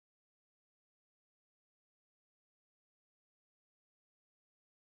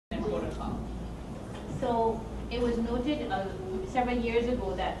about. So it was noted several years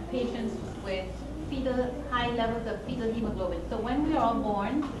ago that patients with high levels of fetal hemoglobin. So when we are all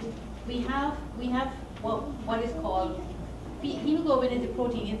born, we have what is called hemoglobin is a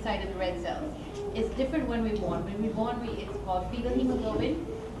protein inside of the red cells. It's different when we're born. When we're born, it's called fetal hemoglobin,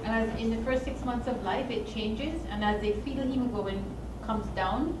 and as in the first 6 months of life, it changes. And as the fetal hemoglobin comes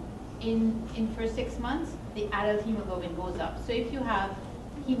down in first 6 months, the adult hemoglobin goes up. So if you have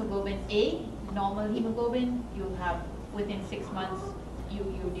hemoglobin A, normal hemoglobin, you have within 6 months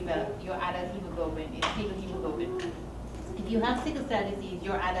you develop your adult hemoglobin is fetal hemoglobin. If you have sickle cell disease,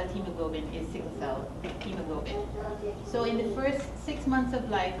 your adult hemoglobin is sickle cell hemoglobin. So in the first 6 months of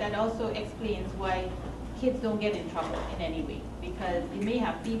life, that also explains why kids don't get in trouble in any way, because you may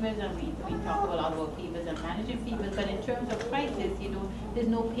have fevers, and we talk a lot about fevers and managing fevers, but in terms of crisis, there's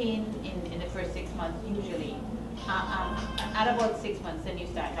no pain in the first 6 months usually. At about 6 months, then you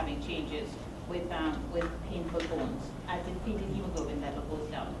start having changes with painful bones as the fetal hemoglobin level goes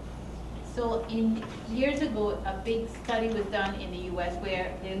down. So years ago, a big study was done in the US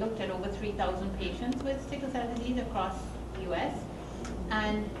where they looked at over 3,000 patients with sickle cell disease across the US.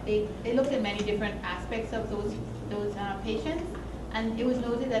 And they looked at many different aspects of those patients. And it was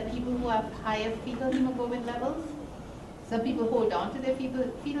noted that people who have higher fetal hemoglobin levels, some people hold on to their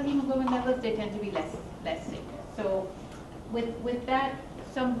fetal hemoglobin levels, they tend to be less sick. So with that,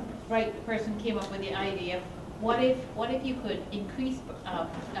 some bright person came up with the idea, what if you could increase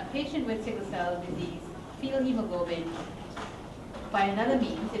a patient with sickle cell disease fetal hemoglobin by another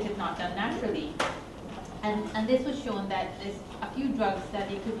means, if it's not done naturally. And this was shown that there's a few drugs that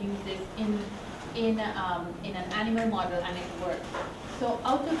they could use this in an animal model, and it worked. So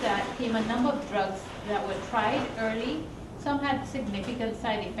out of that came a number of drugs that were tried early. Some had significant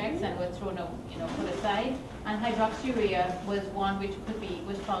side effects and were thrown out, put aside. And hydroxyurea was one which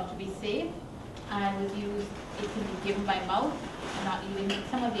was found to be safe and was used. It can be given by mouth, and not needing.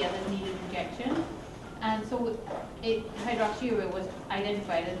 Some of the others needed injection. And so hydroxyurea was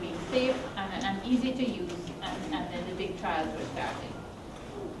identified as being safe and easy to use, and then the big trials were started.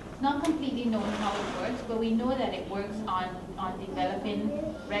 It's not completely known how it works, but we know that it works on developing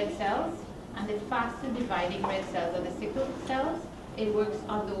red cells, and the faster dividing red cells are the sickle cells. It works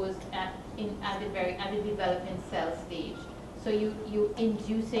on those at the developing cell stage. So you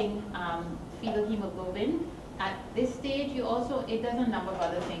inducing fetal hemoglobin. At this stage, it does a number of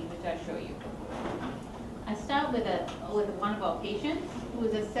other things which I'll show you. I start with one of our patients who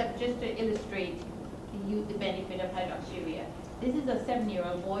is just to illustrate the benefit of hydroxyurea. This is a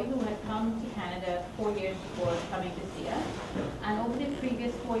 7-year-old boy who had come to Canada 4 years before coming to see us. And over the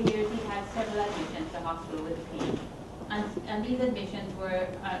previous 4 years, he had several admissions to hospital with pain. And these admissions were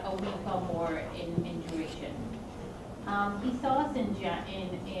a week or more in duration. He saw us in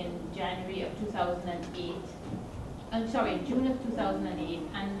January of 2008. In June of 2008.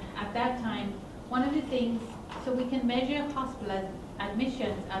 And at that time, one of the things, so we can measure hospital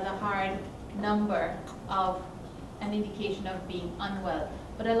admissions as a hard number of an indication of being unwell.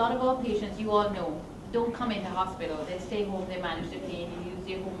 But a lot of our patients, you all know, don't come into hospital. They stay home, they manage the pain, you use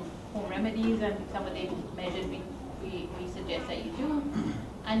their home remedies, and some of the measures we suggest that you do.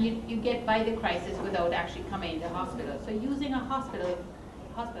 And you get by the crisis without actually coming into hospital. So using a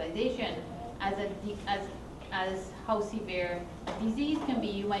hospitalization as how severe a disease can be,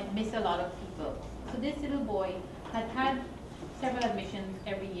 you might miss a lot of people. So this little boy had several admissions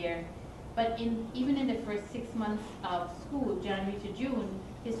every year, but even in the first 6 months of school, January to June,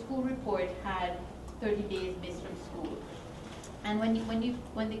 his school report had 30 days missed from school. And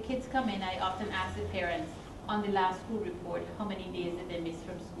when the kids come in, I often ask the parents on the last school report how many days did they miss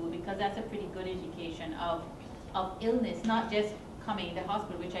from school, because that's a pretty good indication of illness, not just coming in the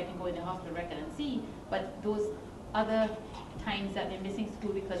hospital, which I can go in the hospital record and see, but those other times that they're missing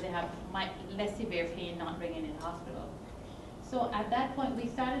school because they have less severe pain, not bringing in hospital. So at that point, we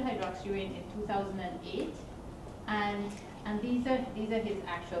started hydroxyurea in 2008, and these are his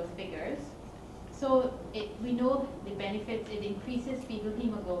actual figures. So we know the benefits. It increases fetal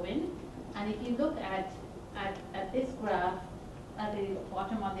hemoglobin, and if you look at this graph at the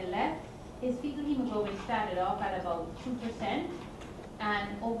bottom on the left, his fetal hemoglobin started off at about 2%,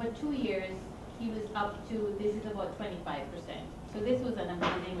 and over 2 years, he was up to, this is about 25%. So this was an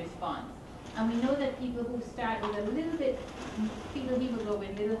amazing response. And we know that people who start with a little bit fetal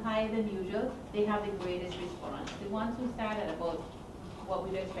hemoglobin, a little higher than usual, they have the greatest response. The ones who start at about what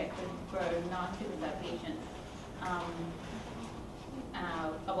we'd expect for non-sickle cell patients,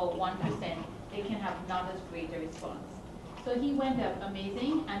 about 1%, they can have not as great a response. So he went up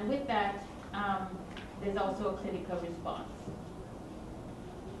amazing, and with that, there's also a clinical response.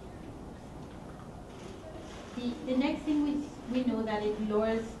 The next thing we know that it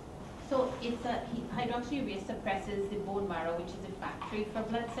lowers, so it's hydroxyurea suppresses the bone marrow, which is a factory for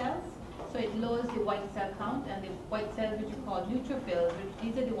blood cells. So it lowers the white cell count, and the white cells, which are called neutrophils, which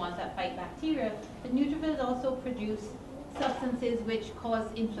these are the ones that fight bacteria. But neutrophils also produce substances which cause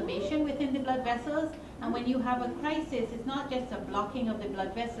inflammation within the blood vessels. And when you have a crisis, it's not just a blocking of the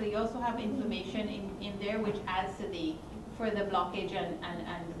blood vessel, you also have inflammation in there, which adds to the further blockage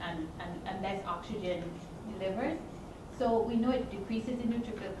and less oxygen delivered. So we know it decreases the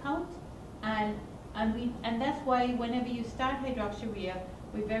neutrophil count, and that's why whenever you start hydroxyurea,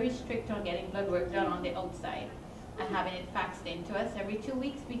 we're very strict on getting blood work done on the outside and having it faxed into us every 2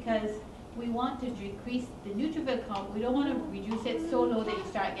 weeks, because we want to decrease the neutrophil count. We don't want to reduce it so low that you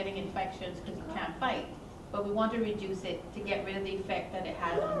start getting infections because you can't fight, but we want to reduce it to get rid of the effect that it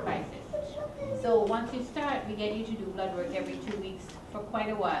has on crisis. So once you start, we get you to do blood work every 2 weeks for quite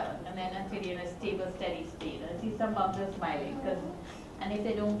a while, and then until you're in a stable, steady state. And I see some moms are smiling, and if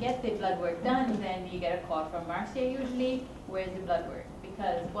they don't get the blood work done, then you get a call from Marcia usually, where's the blood work?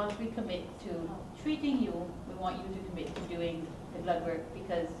 Because once we commit to treating you, we want you to commit to doing the blood work,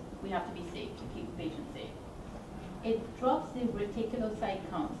 because we have to be safe, to keep the patient safe. It drops the reticulocyte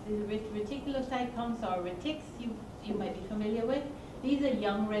counts. The reticulocyte counts, or retics, you might be familiar with. These are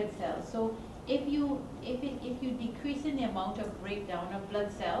young red cells. So if you decrease in the amount of breakdown of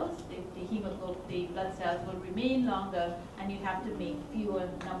blood cells, the blood cells will remain longer, and you have to make fewer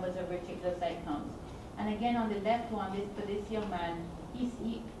numbers of reticulocyte counts. And again, on the left one, for this young man,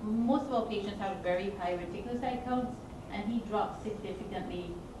 most of our patients have very high reticulocyte counts, and he dropped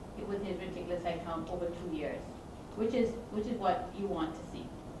significantly with his reticulocyte count over 2 years, which is what you want to see.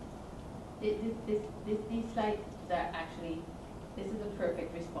 These slides are actually, this is a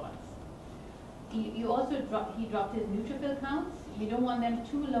perfect response. He dropped his neutrophil counts. You don't want them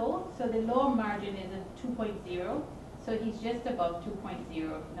too low, so the lower margin is a 2.0, so he's just above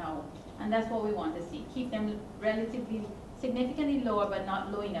 2.0 now, and that's what we want to see. Keep them relatively significantly lower, but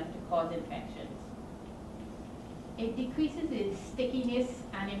not low enough to cause infections. It decreases the stickiness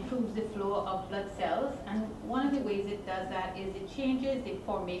and improves the flow of blood cells, and one of the ways it does that is it changes the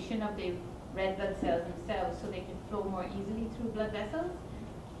formation of the red blood cells themselves so they can flow more easily through blood vessels.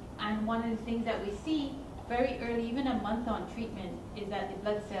 And one of the things that we see very early, even a month on treatment, is that the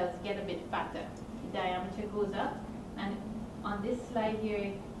blood cells get a bit fatter. The diameter goes up, and on this slide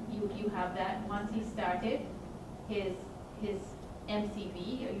here, you have that. Once he started his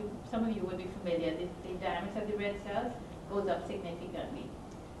MCV, some of you will be familiar, the diameter of the red cells goes up significantly.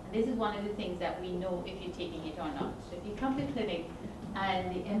 And this is one of the things that we know if you're taking it or not. So if you come to clinic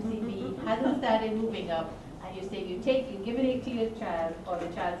and the MCV hasn't started moving up, and you say you're giving it to your child, or the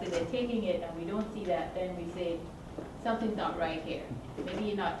child says they're taking it and we don't see that, then we say something's not right here. Maybe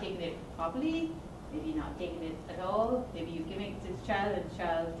you're not taking it properly, maybe you're not taking it at all, maybe you're giving it to the child and the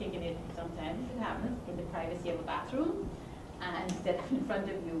child taking it, sometimes it happens, in the privacy of a bathroom, and instead of in front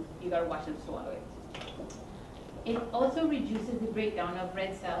of you, you gotta watch them swallow it. It also reduces the breakdown of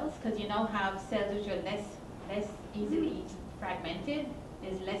red cells, because you now have cells which are less easily fragmented,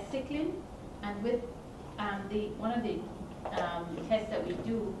 there's less sickling, and with one of the tests that we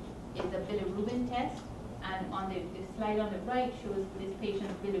do is a bilirubin test, and on the slide on the right shows this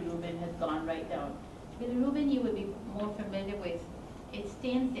patient's bilirubin has gone right down. Bilirubin you would be more familiar with. It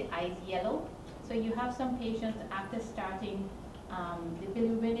stains the eyes yellow. So you have some patients after starting, the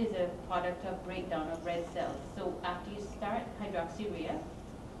bilirubin is a product of breakdown of red cells. So after you start hydroxyurea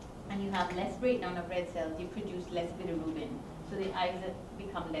and you have less breakdown of red cells, you produce less bilirubin. So the eyes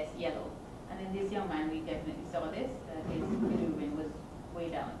become less yellow. And in this young man, we definitely saw this, his bilirubin was way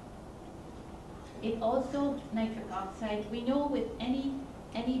down. It also, nitric oxide, we know with any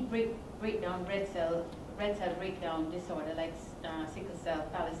breakdown, red cell breakdown disorder like sickle cell,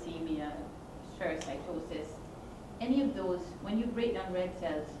 thalassemia, spherocytosis, any of those, when you break down red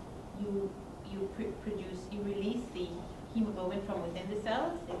cells, you release the hemoglobin from within the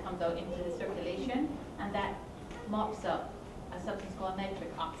cells, it comes out into the circulation, and that mops up a substance called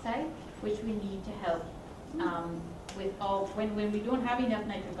nitric oxide, which we need to help with all, when we don't have enough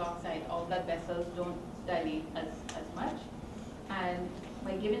nitric oxide, our blood vessels don't dilate as much. And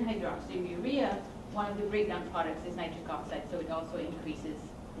by giving hydroxyurea, one of the breakdown products is nitric oxide, so it also increases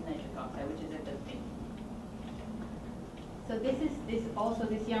the nitric oxide, which is a good thing. So this is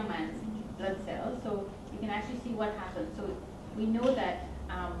this young man's blood cells, so you can actually see what happens. So we know that,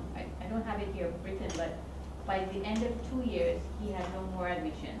 I don't have it here written, but by the end of 2 years, he had no more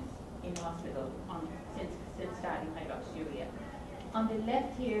admissions in hospital since starting hydroxyurea. On the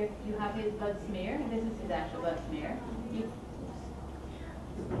left here, you have his blood smear. This is his actual blood smear.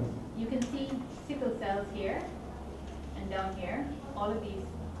 You can see sickle cells here and down here. All of these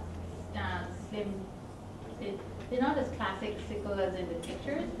slim, they're not as classic sickle as in the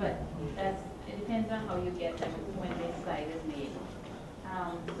pictures, but it depends on how you get them when this slide is made.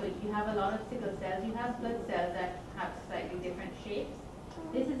 So you have a lot of sickle cells. You have blood cells that have slightly different shapes.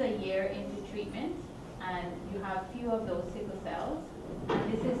 This is a year into treatment, and you have few of those sickle cells.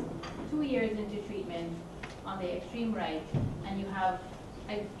 And this is 2 years into treatment on the extreme right, and you have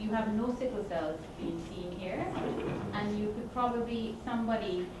no sickle cells being seen here. And you could probably,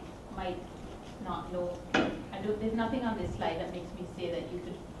 somebody might not know. There's nothing on this slide that makes me say that you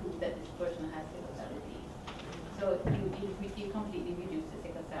could prove that this person has sickle cell disease. So you completely reduce the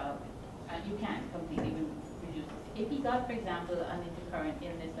sickle cell, and you can completely reduce it. If he got, for example, an intercurrent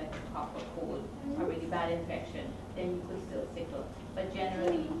illness like a cough or cold, or really bad infection, then you could still sickle. But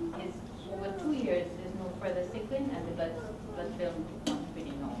generally, over 2 years, there's no further sickling, and the blood film becomes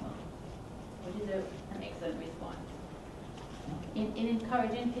pretty normal, which is an excellent response. In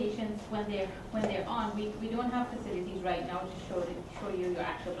encouraging patients when they're on, we don't have facilities right now to show you your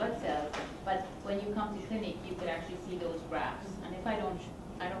actual blood cells, but when you come to clinic, you could actually see those graphs. And if I don't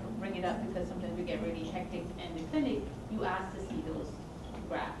bring it up because sometimes we get really hectic in the clinic, you ask to see those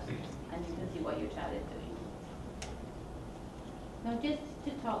graphs, and you can see what your child is doing. Now, just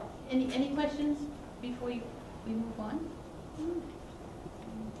to talk, any questions before we move on?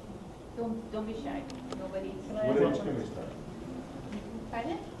 Don't be shy. Nobody's. What age can we start?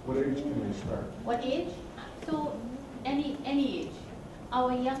 Pardon? What age can we start? What age? So any age.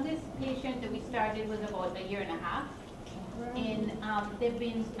 Our youngest patient that we started was about 1.5 years. And they've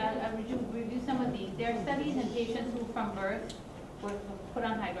been, I'll review some of these. There are studies in patients who from birth were put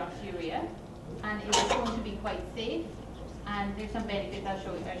on hydroxyurea, and it was shown to be quite safe. And there's some benefits. I'll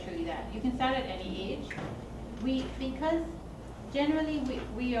show you that. You can start at any age. Because generally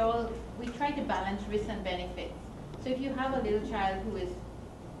we try to balance risks and benefits. So if you have a little child who is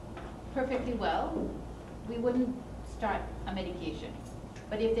perfectly well, we wouldn't start a medication.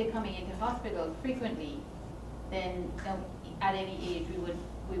 But if they're coming into hospital frequently, then at any age we would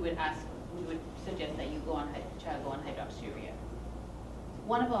suggest that child go on hydroxyurea.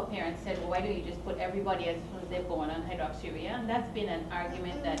 One of our parents said, well, why don't you just put everybody as soon as they're born on hydroxyurea? And that's been an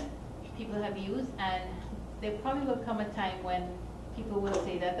argument that people have used, and there probably will come a time when people will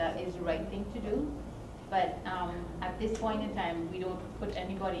say that that is the right thing to do. But at this point in time, we don't put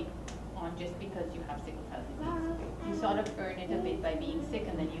anybody on just because you have sickle cell disease. You sort of earn it a bit by being sick,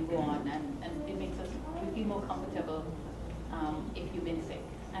 and then you go on, and it makes us feel more comfortable if you've been sick.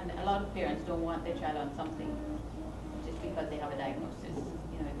 And a lot of parents don't want their child on something just because they have a diagnosis,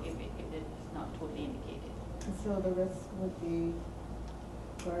 if it's not totally indicated. So the risk would be,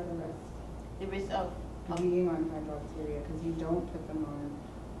 what are the risks? The risk of being on hydroxyurea, because you don't put them on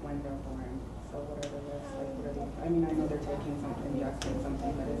when they're born. So what are the risks? Like, what are they? I mean, I know they're taking something, injecting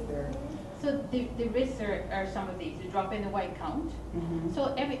something, but is there? So the risks are some of these. The drop in the white count. Mm-hmm.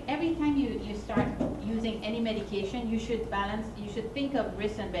 So every time you start using any medication, you should think of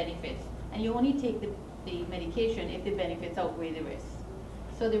risks and benefits, and you only take the medication if the benefits outweigh the risks.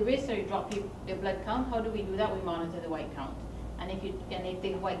 So the risks are you drop your blood count. How do we do that? We monitor the white count, and if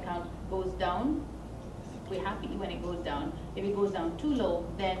the white count goes down, we're happy when it goes down. If it goes down too low,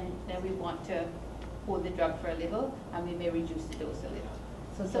 then we want to hold the drug for a little, and we may reduce the dose a little.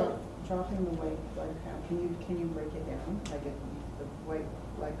 So dropping the white blood count, can you break it down? Like if the white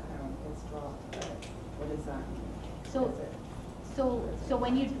blood count is dropped, what does that mean? So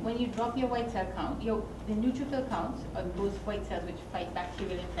when you drop your white cell count, the neutrophil counts are those white cells which fight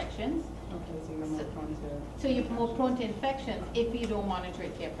bacterial infections. Okay, so you're more prone to. So you're more prone to infections if you don't monitor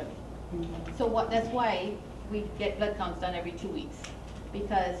it carefully. Mm-hmm. So that's why we get blood counts done every 2 weeks,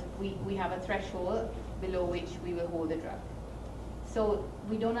 because we have a threshold below which we will hold the drug. So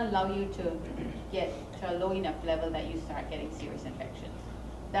we don't allow you to get to a low enough level that you start getting serious infections.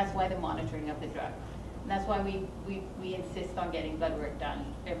 That's why the monitoring of the drug. And that's why we insist on getting blood work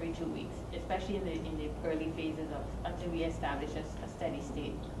done every 2 weeks, especially in the early phases until we establish a steady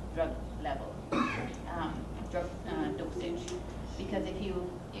state drug level, drug dosage. Because if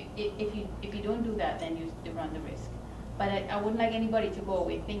you don't do that, then you run the risk. But I wouldn't like anybody to go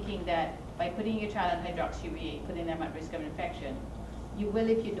away thinking that by putting your child on hydroxyurea, putting them at risk of infection. You will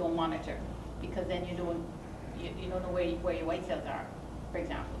if you don't monitor, because then you don't know where your white cells are, for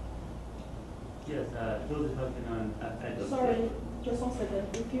example. Yes, Joseph talking on hydroxyurea. Sorry, just 1 second.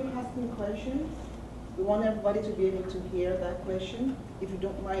 If you're asking questions, we want everybody to be able to hear that question. If you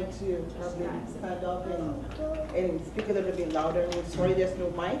don't mind to probably stand up and speak a little bit louder. We're sorry there's no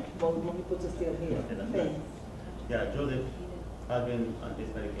mic, but we want people to still hear. Thanks. Yeah, Joseph I've been on this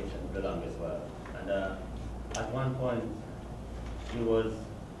medication the longest while, and at one point, he was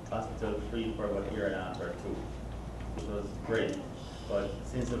hospital free for about a year and a half or two, which was great, but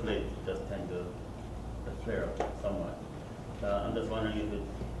since of late, it just tend to flare up somewhat. I'm just wondering if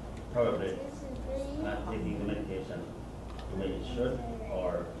it's probably not taking the medication the way it should,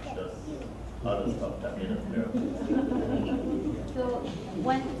 or just other stuff that made it flare up. So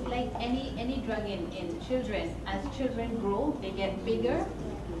when, like any drug in children, as children grow, they get bigger,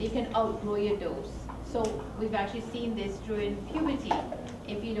 they can outgrow your dose. So we've actually seen this during puberty.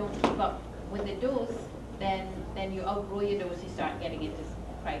 If you don't keep up with the dose, then you outgrow your dose, you start getting into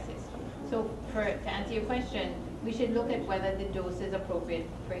crisis. So to answer your question, we should look at whether the dose is appropriate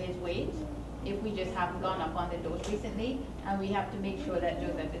for his weight. If we just haven't gone up on the dose recently, and we have to make sure that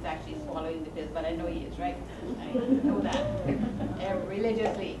Joseph is actually swallowing the pills, but I know he is, right? I know that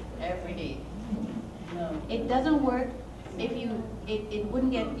religiously, every day. No. It doesn't work if you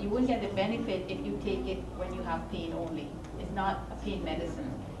wouldn't get the benefit if you take it when you have pain only. It's not a pain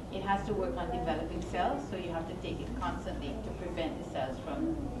medicine. It has to work on developing cells, so you have to take it constantly to prevent the cells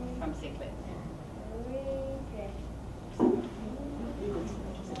from sickling. I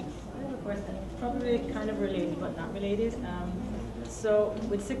have a question, probably kind of related but not related. So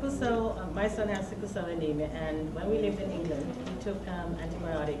with sickle cell, my son has sickle cell anemia, and when we lived in England, he took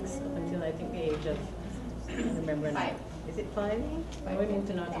antibiotics up until I think the age of, I don't remember now. 5. Is it 5? When we moved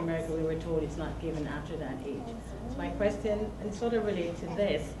to North America, we were told it's not given after that age. So my question, and sort of related to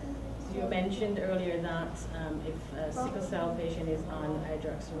this, you mentioned earlier that if a sickle cell patient is on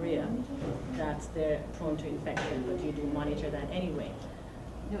hydroxyurea, that they're prone to infection, but you do monitor that anyway.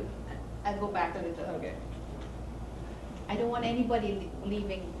 No, I'll go back a little. Okay. I don't want anybody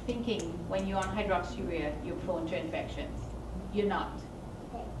leaving thinking when you're on hydroxyurea, you're prone to infections. You're not.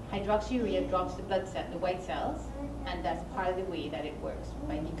 Hydroxyurea drops the blood cell, the white cells, and that's part of the way that it works.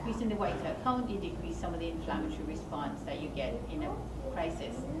 By decreasing the white cell count, you decrease some of the inflammatory response that you get in a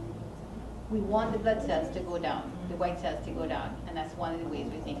crisis. We want the blood cells to go down, the white cells to go down, and that's one of the ways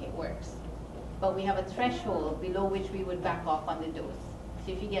we think it works. But we have a threshold below which we would back off on the dose.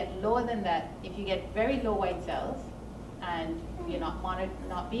 So if you get lower than that, if you get very low white cells and you're not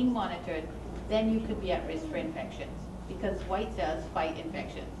being monitored, then you could be at risk for infections, because white cells fight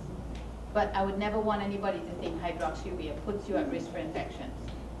infections. But I would never want anybody to think hydroxyurea puts you at risk for infections.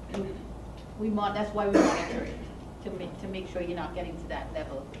 That's why we monitor it, to make sure you're not getting to that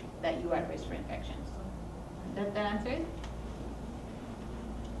level that you are at risk for infections. Does that answer it?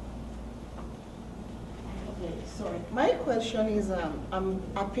 Okay, sorry. My question is,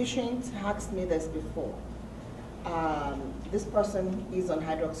 a patient asked me this before. This person is on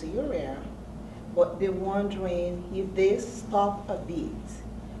hydroxyurea, but they're wondering if they stop a bit,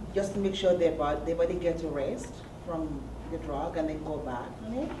 just to make sure their body gets a rest from the drug and then go back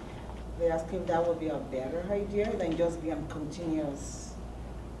on it. They ask if that would be a better idea than just be on continuous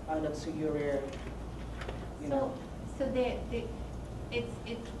hydroxyurea, you know. So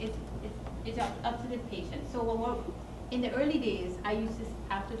it's up to the patient. So in the early days, I used to,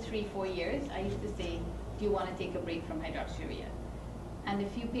 after 3-4 years, I used to say, do you want to take a break from hydroxyurea? And the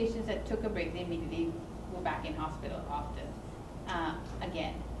few patients that took a break, they immediately were back in hospital often,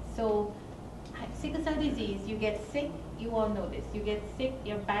 again. So sickle cell disease, you get sick, you all know this, you get sick,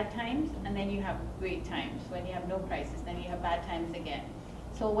 you have bad times, and then you have great times. When you have no crisis, then you have bad times again.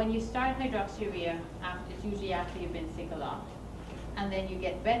 So when you start hydroxyurea, it's usually after you've been sick a lot, and then you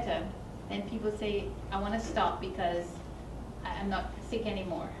get better, then people say, I want to stop because I'm not sick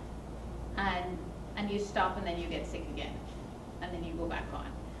anymore. And you stop, and then you get sick again, and then you go back on.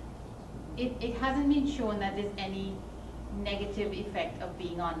 It hasn't been shown that there's any negative effect of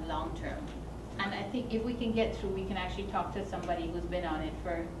being on long term. And I think if we can get through, we can actually talk to somebody who's been on it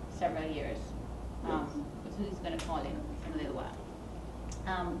for several years, who's going to call in a little while.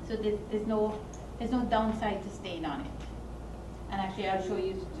 So there's no downside to staying on it. And actually, I'll show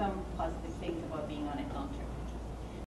you some positive things about being on it long term.